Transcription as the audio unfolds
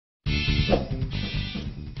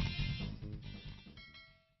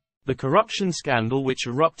The corruption scandal which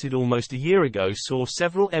erupted almost a year ago saw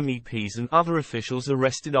several MEPs and other officials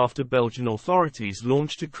arrested after Belgian authorities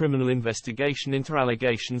launched a criminal investigation into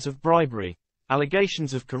allegations of bribery.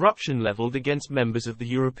 Allegations of corruption leveled against members of the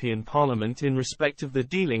European Parliament in respect of their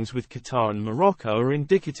dealings with Qatar and Morocco are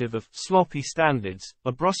indicative of sloppy standards.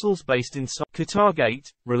 A Brussels-based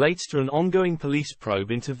Qatargate relates to an ongoing police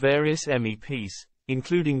probe into various MEPs,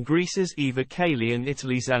 including Greece's Eva Kaili and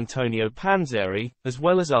Italy's Antonio Panzeri, as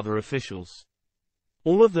well as other officials.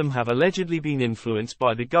 All of them have allegedly been influenced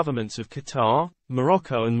by the governments of Qatar,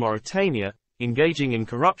 Morocco and Mauritania, engaging in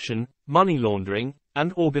corruption, money laundering,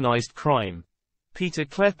 and organized crime. Peter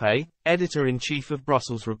Kleppe, editor-in-chief of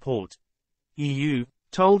Brussels Report. EU,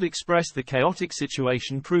 told Express the chaotic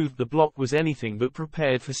situation proved the bloc was anything but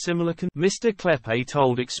prepared for similar Mr. Kleppe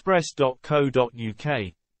told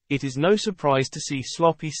Express.co.uk. It is no surprise to see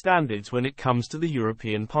sloppy standards when it comes to the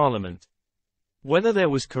European Parliament. Whether there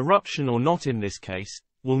was corruption or not in this case,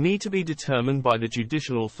 will need to be determined by the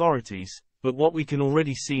judicial authorities, but what we can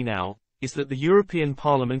already see now, is that the European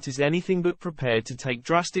Parliament is anything but prepared to take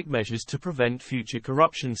drastic measures to prevent future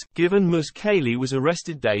corruptions. Given Ms. Kaili was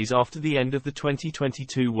arrested days after the end of the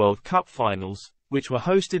 2022 World Cup finals, which were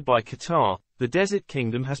hosted by Qatar, the Desert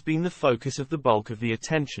Kingdom has been the focus of the bulk of the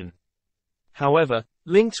attention. However,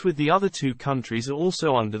 links with the other two countries are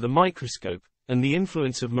also under the microscope, and the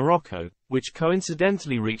influence of Morocco, which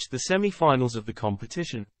coincidentally reached the semi-finals of the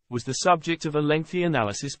competition, was the subject of a lengthy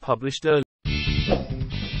analysis published earlier.